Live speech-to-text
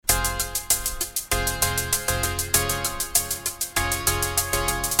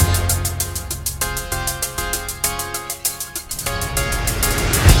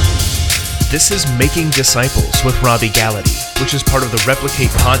This is Making Disciples with Robbie Gallaty, which is part of the Replicate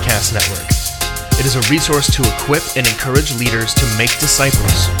Podcast Network. It is a resource to equip and encourage leaders to make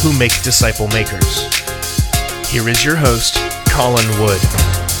disciples who make disciple makers. Here is your host, Colin Wood.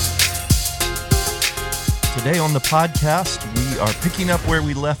 Today on the podcast, we are picking up where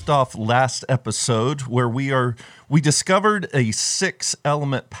we left off last episode, where we discovered a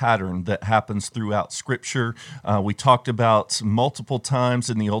 6-element pattern that happens throughout Scripture. We talked about multiple times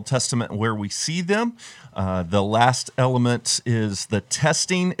in the Old Testament where we see them. The last element is the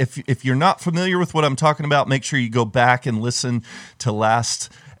testing. If you're not familiar with what I'm talking about, make sure you go back and listen to last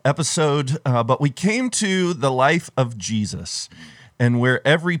episode. But we came to the life of Jesus, and where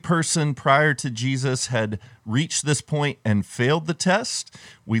every person prior to Jesus had reached this point and failed the test,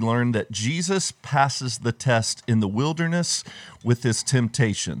 we learned that Jesus passes the test in the wilderness with his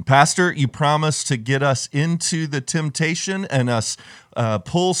temptation. Pastor, you promised to get us into the temptation and us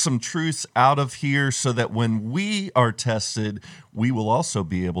pull some truths out of here so that when we are tested, we will also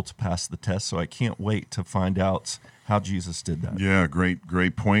be able to pass the test. So I can't wait to find out how Jesus did that. Yeah,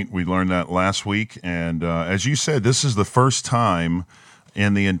 great point. We learned that last week. And as you said, this is the first time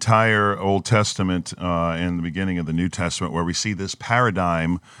in the entire Old Testament and the beginning of the New Testament where we see this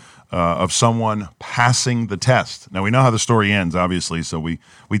paradigm of someone passing the test. Now, we know how the story ends, obviously, so we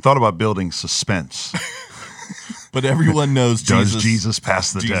thought about building suspense. But everyone knows Does Jesus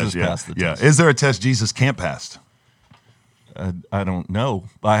pass the test? Passed the test. Is there a test Jesus can't pass? I don't know.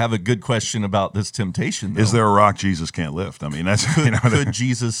 I have a good question about this temptation, though. Is there a rock Jesus can't lift? I mean, that's could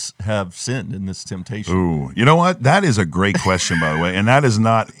Jesus have sinned in this temptation? Ooh, you know what? That is a great question, by the way, and that is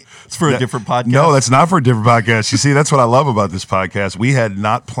not. It's for a different podcast. No, that's not for a different podcast. You see, that's what I love about this podcast. We had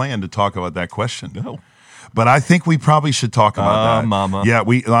not planned to talk about that question. No. But I think we probably should talk about that. Mama. Yeah,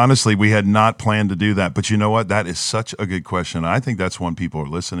 we had not planned to do that. But you know what? That is such a good question. I think that's one people are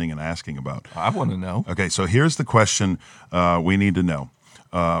listening and asking about. I want to know. Okay, so here's the question we need to know,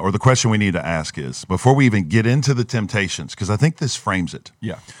 or the question we need to ask is, before we even get into the temptations, because I think this frames it.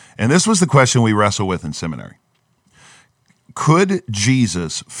 Yeah. And this was the question we wrestle with in seminary. Could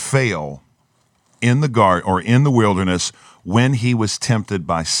Jesus fail in the garden or in the wilderness when he was tempted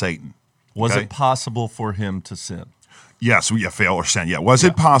by Satan? Was it possible for him to sin? Yes, fail or sin. Yeah. Was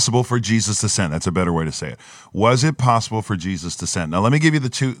it possible for Jesus to sin? That's a better way to say it. Was it possible for Jesus to sin? Now, let me give you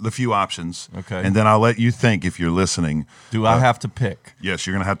the few options. Okay. And then I'll let you think if you're listening. Do I have to pick? Yes,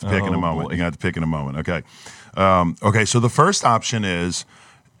 you're going to have to pick in a moment. Boy. You're going to have to pick in a moment. Okay. Okay. So the first option is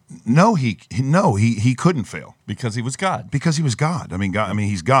no. He couldn't fail Because he was God. because he was God.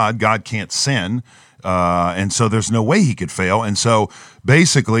 He's God. God can't sin. And so there's no way he could fail. And so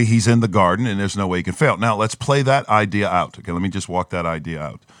basically he's in the garden and there's no way he can fail. Now let's play that idea out. Okay, let me just walk that idea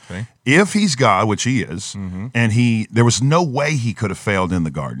out. Okay. If he's God, which he is, and there was no way he could have failed in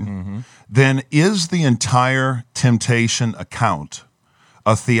the garden, then is the entire temptation account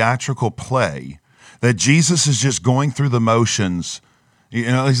a theatrical play that Jesus is just going through the motions? You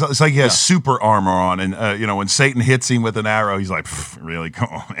know, it's like he has super armor on, and when Satan hits him with an arrow, he's like, "Really? Come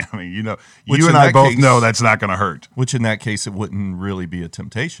on, man!" I mean, you and I both know that's not going to hurt. Which, in that case, it wouldn't really be a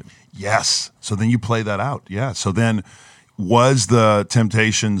temptation. Yes. So then you play that out. Yeah. So then, was the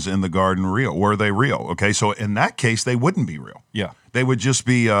temptations in the garden real? Were they real? Okay. So in that case, they wouldn't be real. Yeah. They would just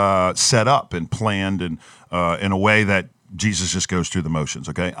be set up and planned, and in a way that Jesus just goes through the motions.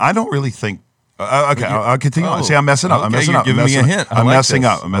 Okay. I don't really think. Okay, I'll continue on. See, I'm messing up. I'm messing up. You're giving me a hint. I'm messing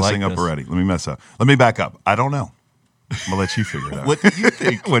up. I'm I like messing up this. already. Let me mess up. Let me back up. I don't know. I'm going to let you figure it out. What do you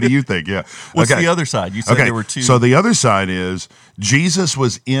think? What do you think? Yeah. What's Okay. the other side? You said there were two. So the other side is Jesus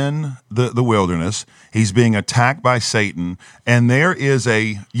was in the wilderness. He's being attacked by Satan. And there is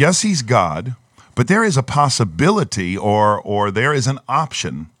yes, he's God, but there is a possibility or there is an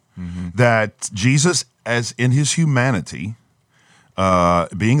option that Jesus, as in his humanity,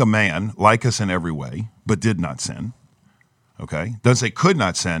 being a man like us in every way, but did not sin. Okay, doesn't say could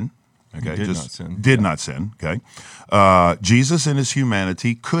not sin. Okay, did not sin. Did not sin. Okay, Jesus in his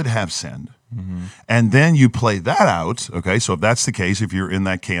humanity could have sinned, and then you play that out. Okay, so if that's the case, if you're in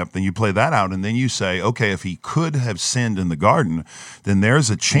that camp, then you play that out, and then you say, okay, if he could have sinned in the garden, then there's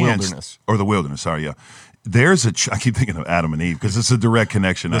a chance, or the wilderness. Sorry, yeah. There's I keep thinking of Adam and Eve because it's a direct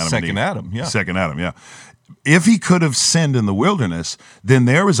connection. The Adam second and Eve. Adam, yeah. Second Adam, yeah. If he could have sinned in the wilderness, then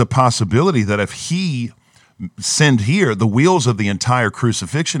there is a possibility that if he sinned here, the wheels of the entire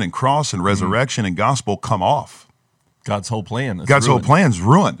crucifixion and cross and resurrection and gospel come off. God's whole plan is God's ruined. whole plan's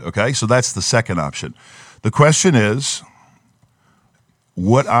ruined, okay? So that's the second option. The question is,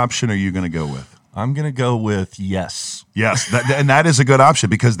 what option are you going to go with? I'm going to go with yes. Yes, and that is a good option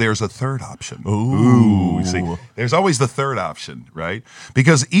because there's a third option. Ooh. See, there's always the third option, right?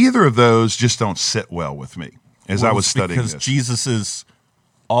 Because either of those just don't sit well with me as I was studying because this. Jesus is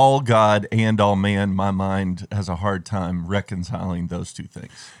all God and all man. My mind has a hard time reconciling those two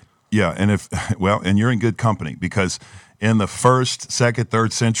things. Yeah, and you're in good company because in the first, second,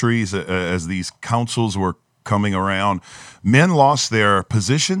 third centuries, as these councils were coming around, men lost their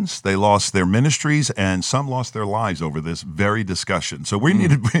positions, they lost their ministries, and some lost their lives over this very discussion. So we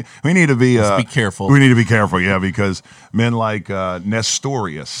need to be Let's be careful. We need to be careful, yeah, because men like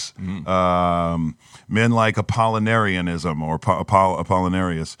Nestorius, men like Apollinarianism or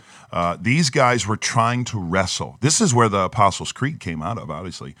Apollinarius, these guys were trying to wrestle. This is where the Apostles' Creed came out of,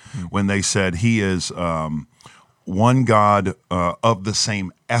 obviously, when they said he is one God of the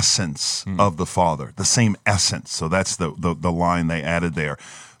same essence of the Father, the same essence. So that's the line they added there.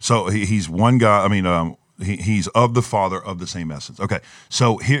 So he's one God. I mean, he's of the Father of the same essence. Okay.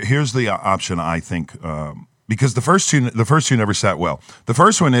 So here's the option I think, because the first two never sat well. The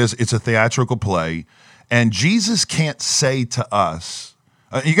first one is it's a theatrical play, and Jesus can't say to us.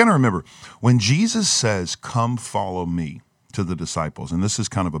 You got to remember when Jesus says, "Come, follow me," to the disciples, and this is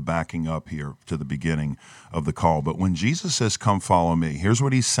kind of a backing up here to the beginning of the call, but when Jesus says, "Come follow me," here's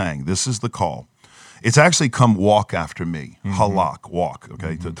what he's saying. This is the call. It's actually come walk after me. Halak, walk,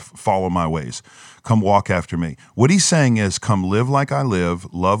 okay, to follow my ways. Come walk after me. What he's saying is come live like I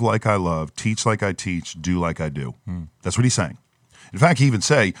live, love like I love, teach like I teach, do like I do. That's what he's saying. In fact, he even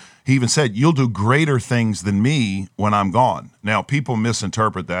said, you'll do greater things than me when I'm gone. Now, people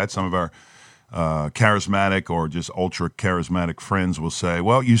misinterpret that. Some of our charismatic or just ultra charismatic friends will say,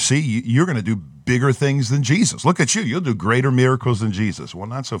 well, you see, you're going to do bigger things than Jesus. Look at you. You'll do greater miracles than Jesus. Well,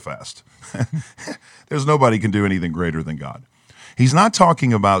 not so fast. There's nobody can do anything greater than God. He's not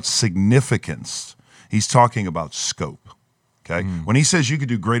talking about significance. He's talking about scope. Okay. When he says you could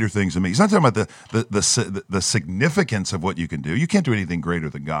do greater things than me, he's not talking about the significance of what you can do. You can't do anything greater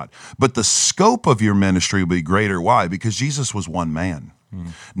than God. But the scope of your ministry will be greater. Why? Because Jesus was one man.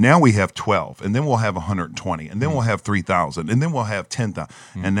 Now we have 12, and then we'll have 120, and then we'll have 3,000, and then we'll have 10,000,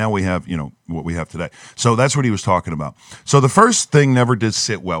 and now we have, what we have today. So that's what he was talking about. So the first thing never did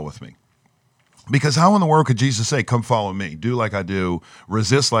sit well with me. Because how in the world could Jesus say, come follow me, do like I do,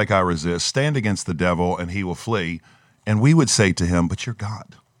 resist like I resist, stand against the devil, and he will flee? And we would say to him, but you're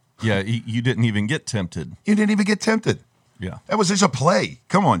God. Yeah, you didn't even get tempted. You didn't even get tempted. Yeah. That was just a play.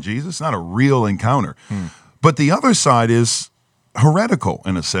 Come on, Jesus, not a real encounter. But the other side is heretical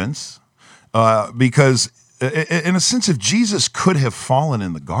in a sense, because in a sense, if Jesus could have fallen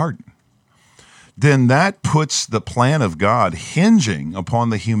in the garden, then that puts the plan of God hinging upon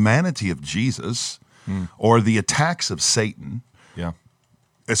the humanity of Jesus or the attacks of Satan. Yeah.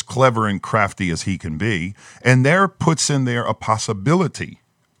 As clever and crafty as he can be, and there puts in there a possibility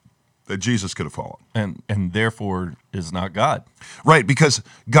that Jesus could have fallen. And therefore is not God. Right, because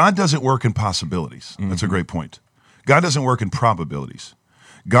God doesn't work in possibilities. That's a great point. God doesn't work in probabilities.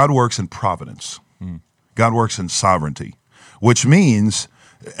 God works in providence. God works in sovereignty, which means,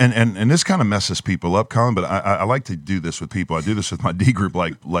 and this kind of messes people up, Colin, but I like to do this with people. I do this with my D group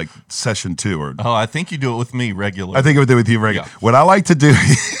like session 2. Or I think you do it with me regularly. I think I would do it with you regularly. Yeah. What I like to do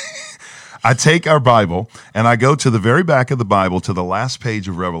I take our Bible and I go to the very back of the Bible to the last page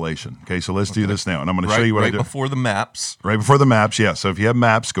of Revelation. Okay, so let's do this now. And I'm going to show you what I do. Right before the maps. Right before the maps, yeah. So if you have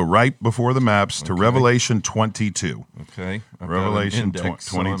maps, go right before the maps to Revelation 22. Okay. Revelation 22.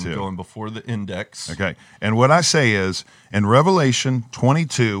 So I'm going before the index. Okay. And what I say is, in Revelation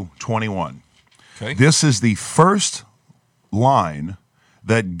 22:21, Okay. this is the first line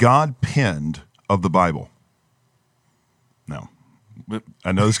that God penned of the Bible. Now,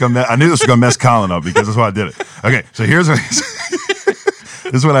 I knew this was going to mess Colin up because that's why I did it. Okay, so here's what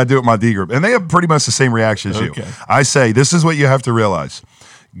this is what I do with my D group, and they have pretty much the same reaction as you. I say this is what you have to realize: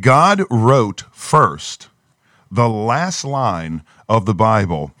 God wrote first the last line of the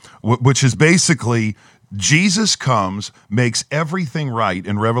Bible, which is basically Jesus comes, makes everything right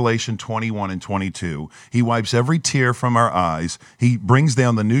in Revelation 21 and 22. He wipes every tear from our eyes. He brings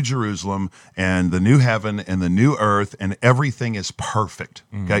down the new Jerusalem and the new heaven and the new earth, and everything is perfect.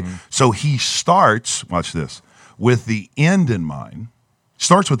 Okay? So he starts, watch this, with the end in mind,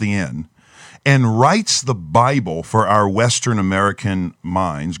 starts with the end, and writes the Bible for our Western American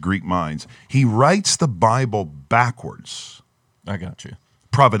minds, Greek minds. He writes the Bible backwards. I got you.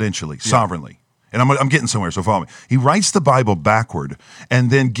 Providentially, sovereignly. And I'm getting somewhere, so follow me. He writes the Bible backward and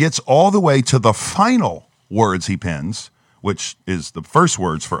then gets all the way to the final words he pens, which is the first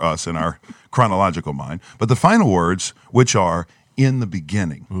words for us in our chronological mind, but the final words, which are, in the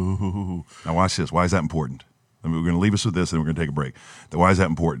beginning. Ooh. Now watch this. Why is that important? I mean, we're going to leave us with this, and we're going to take a break. Why is that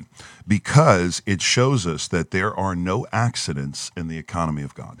important? Because it shows us that there are no accidents in the economy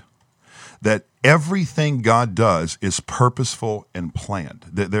of God. That everything God does is purposeful and planned.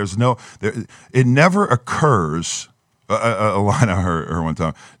 It never occurs. A line I heard one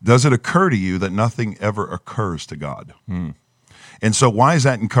time. Does it occur to you that nothing ever occurs to God? And so why is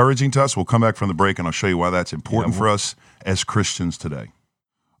that encouraging to us? We'll come back from the break, and I'll show you why that's important for us as Christians today.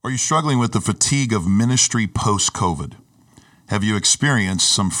 Are you struggling with the fatigue of ministry post-COVID? Have you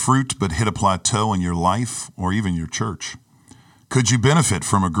experienced some fruit but hit a plateau in your life or even your church? Could you benefit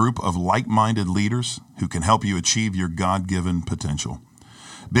from a group of like-minded leaders who can help you achieve your God-given potential?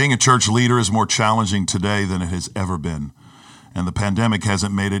 Being a church leader is more challenging today than it has ever been, and the pandemic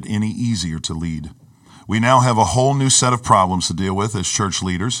hasn't made it any easier to lead. We now have a whole new set of problems to deal with as church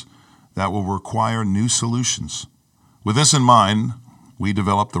leaders that will require new solutions. With this in mind, we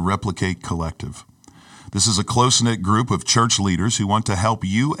developed the Replicate Collective. This is a close-knit group of church leaders who want to help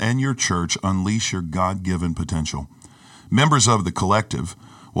you and your church unleash your God-given potential. Members of the collective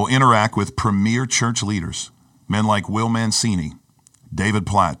will interact with premier church leaders, men like Will Mancini, David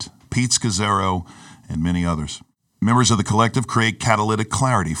Platt, Pete Scazzaro, and many others. Members of the collective create catalytic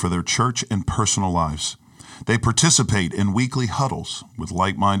clarity for their church and personal lives. They participate in weekly huddles with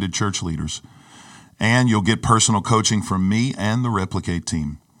like-minded church leaders, and you'll get personal coaching from me and the Replicate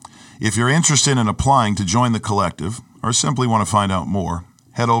team. If you're interested in applying to join the collective or simply want to find out more,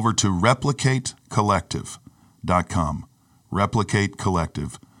 head over to replicatecollective.com.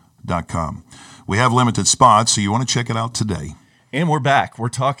 replicatecollective.com. We have limited spots, so you want to check it out today. And we're back. We're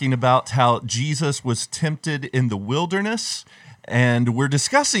talking about how Jesus was tempted in the wilderness, and we're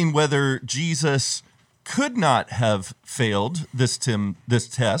discussing whether Jesus could not have failed this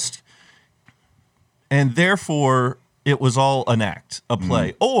test, and therefore it was all an act, a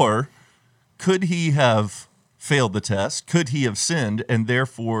play. Or could he have failed the test? Could he have sinned and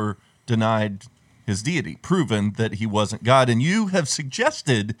therefore denied his deity, proven that he wasn't God? And you have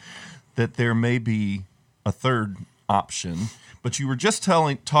suggested that there may be a third option. But you were just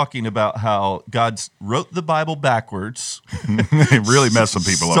talking about how God wrote the Bible backwards. It really messed some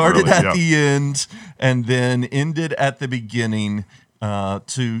people up. Started at the end and then ended at the beginning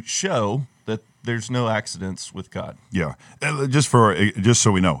to show that there's no accidents with God. Yeah, just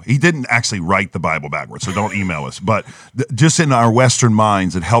so we know, he didn't actually write the Bible backwards, so don't email us. But just in our Western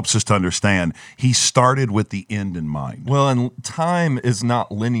minds, it helps us to understand he started with the end in mind. Well, and time is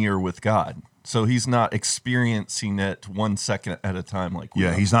not linear with God. So he's not experiencing it 1 second at a time like we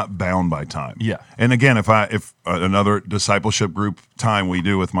are. He's not bound by time. Yeah. And again, if another discipleship group time we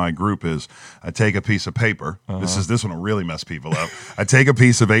do with my group is I take a piece of paper. This one will really mess people up. I take a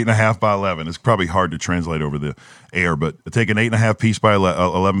piece of 8.5 by 11. It's probably hard to translate over the air, but I take an 8.5 piece by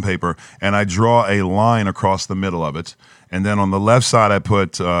 11 paper and I draw a line across the middle of it. And then on the left side, I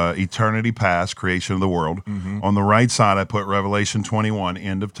put eternity past, creation of the world. On the right side, I put Revelation 21,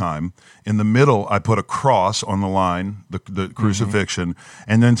 end of time. In the middle, I put a cross on the line, the crucifixion.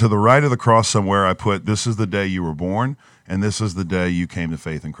 And then to the right of the cross somewhere, I put, this is the day you were born, and this is the day you came to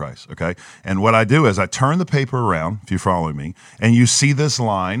faith in Christ, okay? And what I do is I turn the paper around, if you're following me, and you see this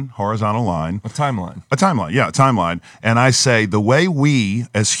line, horizontal line. A timeline. A timeline. And I say, the way we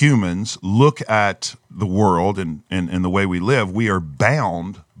as humans look at the world and the way we live, we are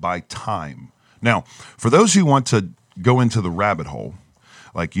bound by time. Now, for those who want to go into the rabbit hole,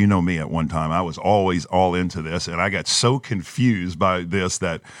 like you know me at one time, I was always all into this, and I got so confused by this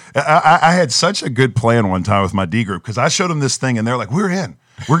that I had such a good plan one time with my D group because I showed them this thing, and they're like, we're in.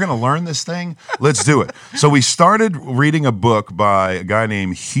 We're going to learn this thing. Let's do it. So we started reading a book by a guy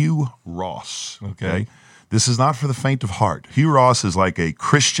named Hugh Ross. Okay. This is not for the faint of heart. Hugh Ross is like a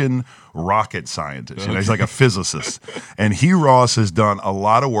Christian rocket scientist. You know, he's like a physicist. And Hugh Ross has done a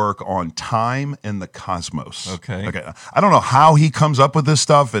lot of work on time and the cosmos. Okay. I don't know how he comes up with this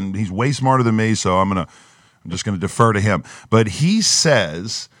stuff, and he's way smarter than me, so I'm just going to defer to him. But he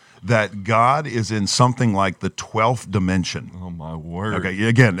says that God is in something like the 12th dimension. Oh, my word. Okay,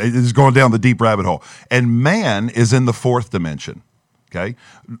 again, it's going down the deep rabbit hole. And man is in the 4th dimension. Okay,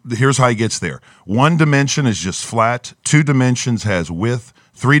 here's how he gets there. 1 dimension is just flat. 2 dimensions has width.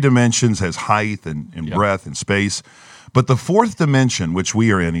 3 dimensions has height and breadth and space. But the 4th dimension, which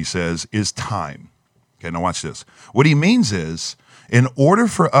we are in, he says, is time. Okay, now watch this. What he means is, in order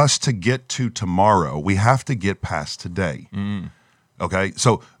for us to get to tomorrow, we have to get past today. Okay,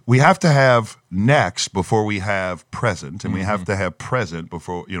 so we have to have next before we have present, and we have to have present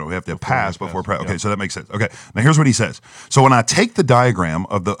before, we have to have past before present. Okay, so that makes sense. Okay, now here's what he says. So when I take the diagram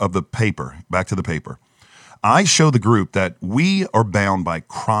of the paper, back to the paper, I show the group that we are bound by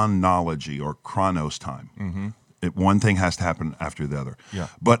chronology or chronos time. One thing has to happen after the other. Yeah.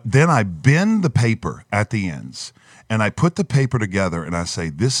 But then I bend the paper at the ends, and I put the paper together, and I say,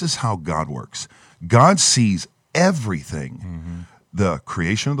 this is how God works. God sees everything, the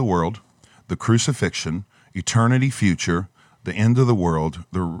creation of the world, the crucifixion, eternity future, the end of the world,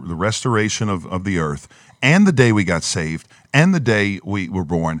 the restoration of the earth, and the day we got saved, and the day we were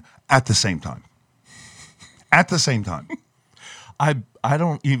born at the same time. At the same time. I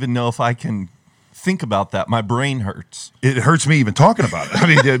don't even know if I can think about that. My brain hurts. It hurts me even talking about it. I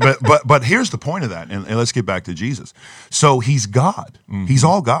mean, but here's the point of that, and let's get back to Jesus. So he's God. He's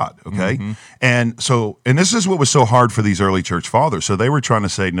all God, okay? And this is what was so hard for these early church fathers. So they were trying to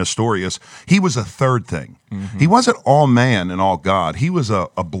say Nestorius, he was a third thing. He wasn't all man and all God. He was a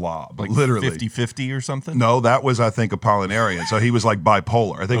blob, Like literally. 50-50 or something? No, that was, I think, Apollinarian. So he was like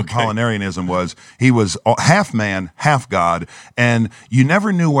bipolar. I think Apollinarianism was, he was half man, half God, and you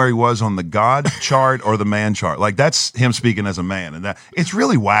never knew where he was on the God chart or the man chart. Like, that's him speaking as a man, and that it's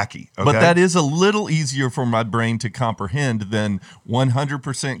really wacky. Okay? But that is a little easier for my brain to comprehend than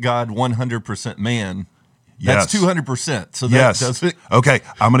 100% God, 100% man. That's 200%. So that does it. Okay,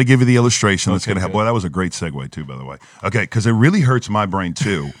 I'm going to give you the illustration that's going to help. good. Boy, that was a great segue too, by the way. Okay, because it really hurts my brain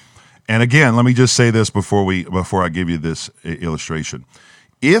too. And again, let me just say this before I give you this illustration.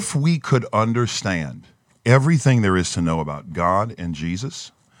 If we could understand everything there is to know about God and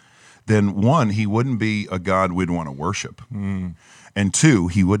Jesus, then one, he wouldn't be a God we'd want to worship. And two,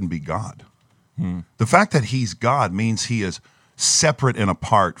 he wouldn't be God. The fact that he's God means he is separate and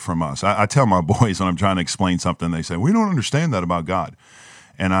apart from us. I tell my boys when I'm trying to explain something, they say, we don't understand that about God.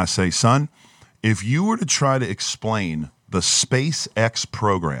 And I say, son, if you were to try to explain the SpaceX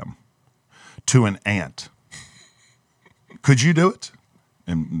program to an ant, could you do it?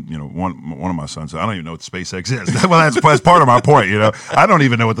 And, one of my sons said, I don't even know what SpaceX is. Well, that's part of my point, I don't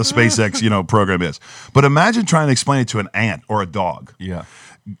even know what the SpaceX, program is. But imagine trying to explain it to an ant or a dog. Yeah.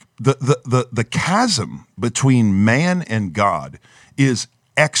 The chasm between man and God is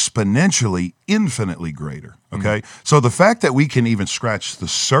exponentially, infinitely greater, okay? So the fact that we can even scratch the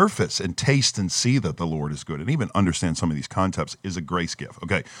surface and taste and see that the Lord is good and even understand some of these concepts is a grace gift,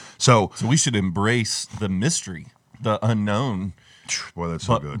 okay? So we should embrace the mystery, the unknown. Boy, that's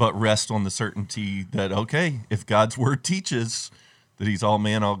so good. But rest on the certainty that, okay, if God's word teaches that he's all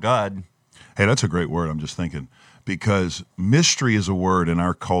man, all God. Hey, that's a great word, I'm just thinking, because mystery is a word in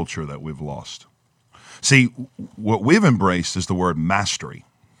our culture that we've lost. See, what we've embraced is the word mastery.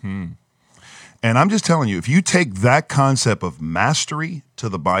 And I'm just telling you, if you take that concept of mastery to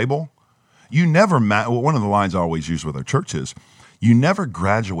the Bible, you never, one of the lines I always use with our church is, you never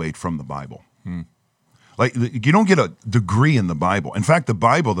graduate from the Bible. Like, you don't get a degree in the Bible. In fact, the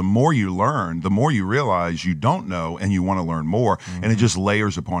Bible, the more you learn, the more you realize you don't know and you want to learn more, and it just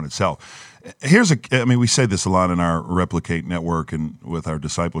layers upon itself. We say this a lot in our Replicate network and with our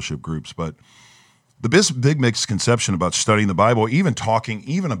discipleship groups, but the big misconception about studying the Bible, even talking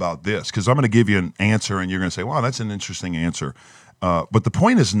even about this, because I'm going to give you an answer and you're going to say, wow, that's an interesting answer. But the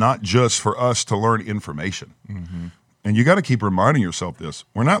point is not just for us to learn information. And you got to keep reminding yourself this.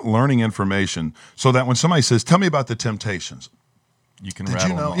 We're not learning information so that when somebody says, tell me about the temptations. You can Did rattle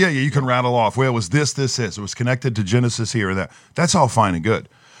you know? them off. Yeah, you can rattle off. Well, it was this. It was connected to Genesis here or that. That's all fine and good.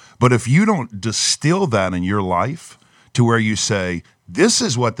 But if you don't distill that in your life to where you say, this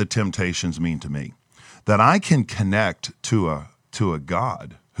is what the temptations mean to me, that I can connect to a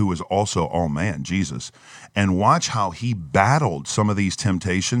God who is also all man, Jesus, and watch how he battled some of these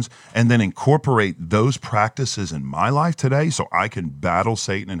temptations and then incorporate those practices in my life today so I can battle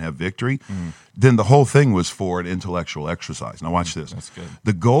Satan and have victory, then the whole thing was for an intellectual exercise. Now watch this. That's good.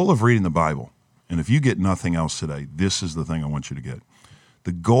 The goal of reading the Bible, and if you get nothing else today, this is the thing I want you to get.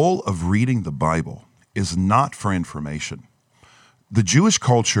 The goal of reading the Bible is not for information. The Jewish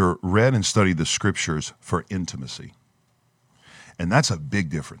culture read and studied the scriptures for intimacy. And that's a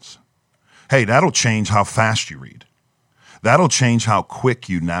big difference. Hey, that'll change how fast you read. That'll change how quick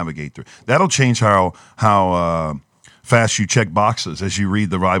you navigate through. That'll change how fast you check boxes as you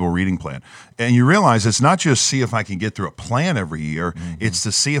read the Bible reading plan. And you realize it's not just see if I can get through a plan every year. It's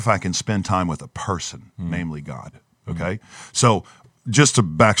to see if I can spend time with a person, namely God. Okay? So just a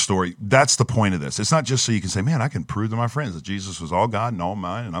backstory, that's the point of this. It's not just so you can say, man, I can prove to my friends that Jesus was all God and all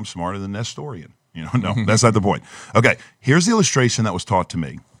mine, and I'm smarter than Nestorian. No, that's not the point. Okay, here's the illustration that was taught to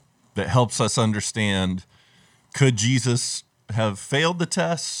me. That helps us understand, could Jesus have failed the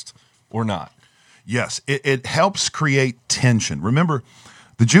test or not? Yes, it helps create tension. Remember,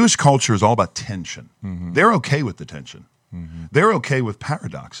 the Jewish culture is all about tension. They're okay with the tension. They're okay with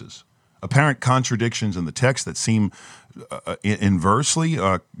paradoxes. apparent contradictions in the text that seem inversely,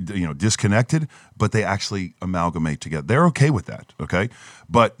 disconnected, but they actually amalgamate together. They're okay with that, okay?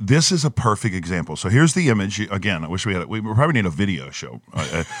 But this is a perfect example. So here's the image. Again, I wish we had it. We probably need a video show.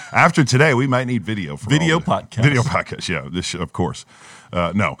 After today, we might need video. Video podcast. Video podcast, yeah, this of course.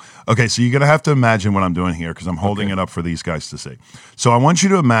 No. Okay, so you're going to have to imagine what I'm doing here because I'm holding it up for these guys to see. So I want you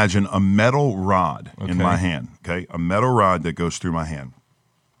to imagine a metal rod in my hand, okay? A metal rod that goes through my hand.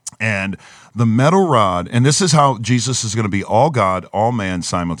 And the metal rod, and this is how Jesus is going to be all God, all man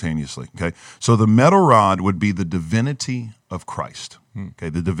simultaneously, okay? So the metal rod would be the divinity of Christ, okay?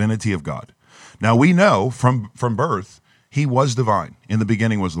 The divinity of God. Now we know from birth, he was divine. In the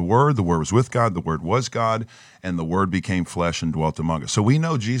beginning was the Word was with God, the Word was God, and the Word became flesh and dwelt among us. So we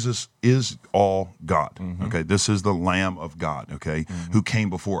know Jesus is all God, okay? This is the Lamb of God, okay, who came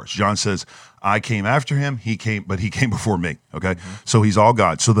before us. John says, I came after him, but he came before me, okay? So he's all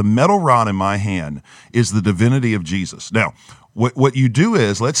God. So the metal rod in my hand is the divinity of Jesus. Now, what you do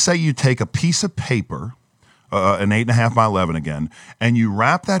is, let's say you take a piece of paper, an 8.5 by 11 again, and you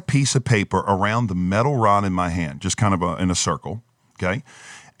wrap that piece of paper around the metal rod in my hand, just kind of in a circle, okay?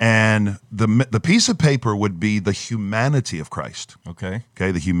 And the piece of paper would be the humanity of Christ. Okay,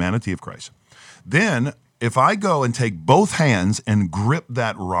 the humanity of Christ. Then, if I go and take both hands and grip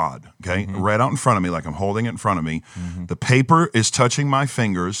that rod, okay, right out in front of me, like I'm holding it in front of me, the paper is touching my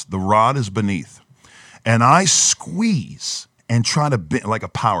fingers, the rod is beneath, and I squeeze and try to bend like a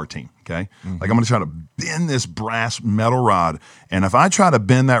power team, okay? Like I'm going to try to bend this brass metal rod, and if I try to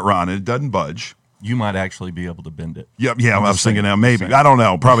bend that rod and it doesn't budge, you might actually be able to bend it. Yeah. I was thinking now, maybe. I don't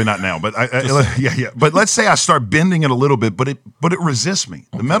know. Probably not now. But But let's say I start bending it a little bit, but it resists me.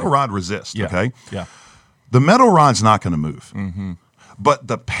 The metal rod resists. Yeah. Okay. Yeah. The metal rod's not going to move. But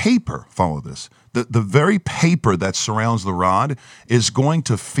the paper, follow this. The very paper that surrounds the rod is going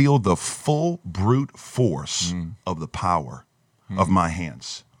to feel the full brute force of the power of my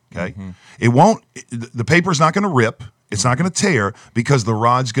hands. Okay. It won't. The paper's not going to rip. It's not going to tear because the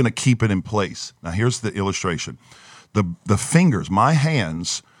rod's going to keep it in place. Now, here's the illustration. The fingers, my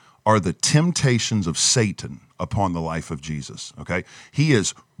hands, are the temptations of Satan upon the life of Jesus, okay? He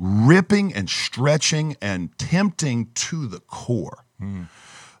is ripping and stretching and tempting to the core.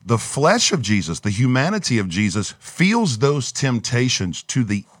 The flesh of Jesus, the humanity of Jesus, feels those temptations to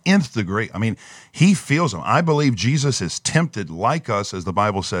the nth degree. I mean, he feels them. I believe Jesus is tempted like us, as the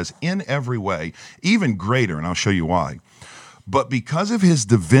Bible says, in every way, even greater, and I'll show you why. But because of his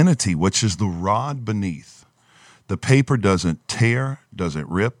divinity, which is the rod beneath, the paper doesn't tear, doesn't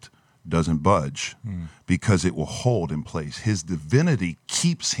rip, doesn't budge, because it will hold in place. His divinity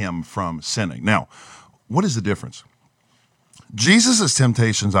keeps him from sinning. Now, what is the difference? Jesus'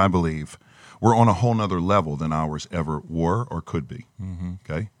 temptations, I believe, were on a whole nother level than ours ever were or could be.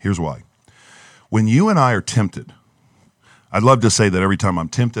 Okay? Here's why. When you and I are tempted, I'd love to say that every time I'm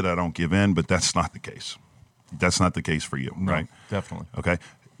tempted, I don't give in, but that's not the case. That's not the case for you, right? Definitely. Okay?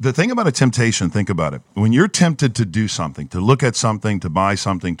 The thing about a temptation, think about it. When you're tempted to do something, to look at something, to buy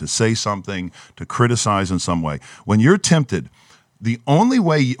something, to say something, to criticize in some way, when you're tempted, the only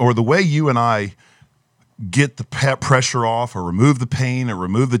way, or the way you and I get the pressure off or remove the pain or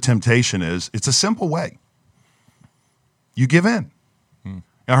remove the temptation it's a simple way. You give in.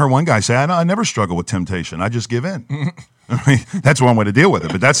 I heard one guy say, I never struggle with temptation. I just give in. I mean, that's one way to deal with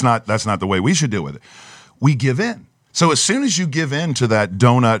it, but that's not the way we should deal with it. We give in. So as soon as you give in to that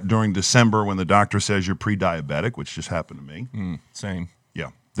donut during December when the doctor says you're pre-diabetic, which just happened to me. Same.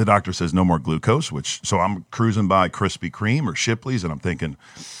 Yeah. The doctor says no more glucose, so I'm cruising by Krispy Kreme or Shipley's, and I'm thinking,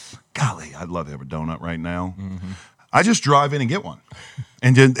 golly, I'd love to have a donut right now. I just drive in and get one.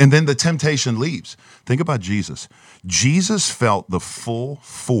 And then the temptation leaves. Think about Jesus. Jesus felt the full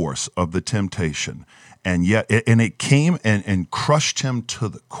force of the temptation, and yet it came and crushed him to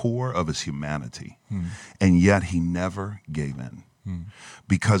the core of his humanity. And yet he never gave in.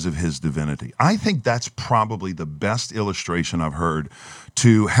 Because of his divinity. I think that's probably the best illustration I've heard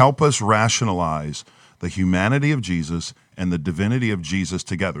to help us rationalize the humanity of Jesus and the divinity of Jesus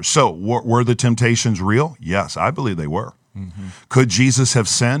together. So, were the temptations real? Yes, I believe they were. Could Jesus have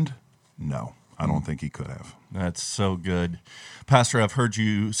sinned? No, I don't think he could have. That's so good. Pastor, I've heard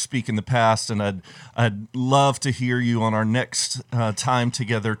you speak in the past, and I'd love to hear you on our next time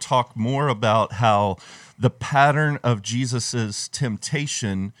together talk more about how the pattern of Jesus's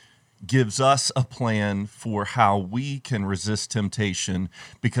temptation gives us a plan for how we can resist temptation,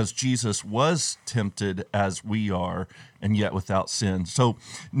 because Jesus was tempted as we are, and yet without sin. So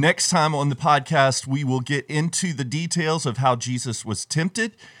next time on the podcast, we will get into the details of how Jesus was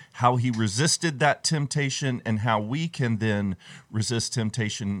tempted how he resisted that temptation, and how we can then resist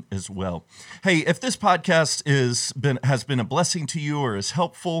temptation as well. Hey, if this podcast has been a blessing to you or is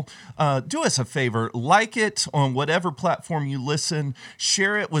helpful, do us a favor, like it on whatever platform you listen,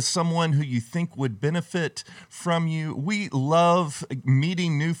 share it with someone who you think would benefit from you. We love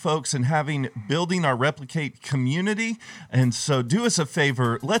meeting new folks and building our Replicate community. And so do us a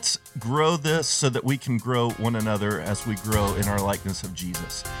favor, let's grow this so that we can grow one another as we grow in our likeness of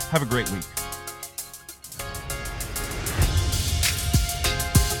Jesus. Have a great week.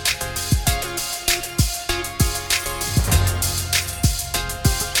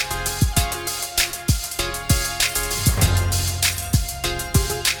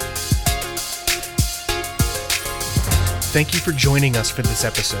 Thank you for joining us for this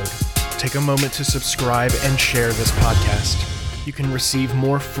episode. Take a moment to subscribe and share this podcast. You can receive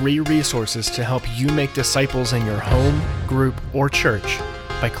more free resources to help you make disciples in your home, group, or church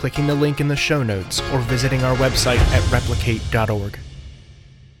by clicking the link in the show notes or visiting our website at replicate.org.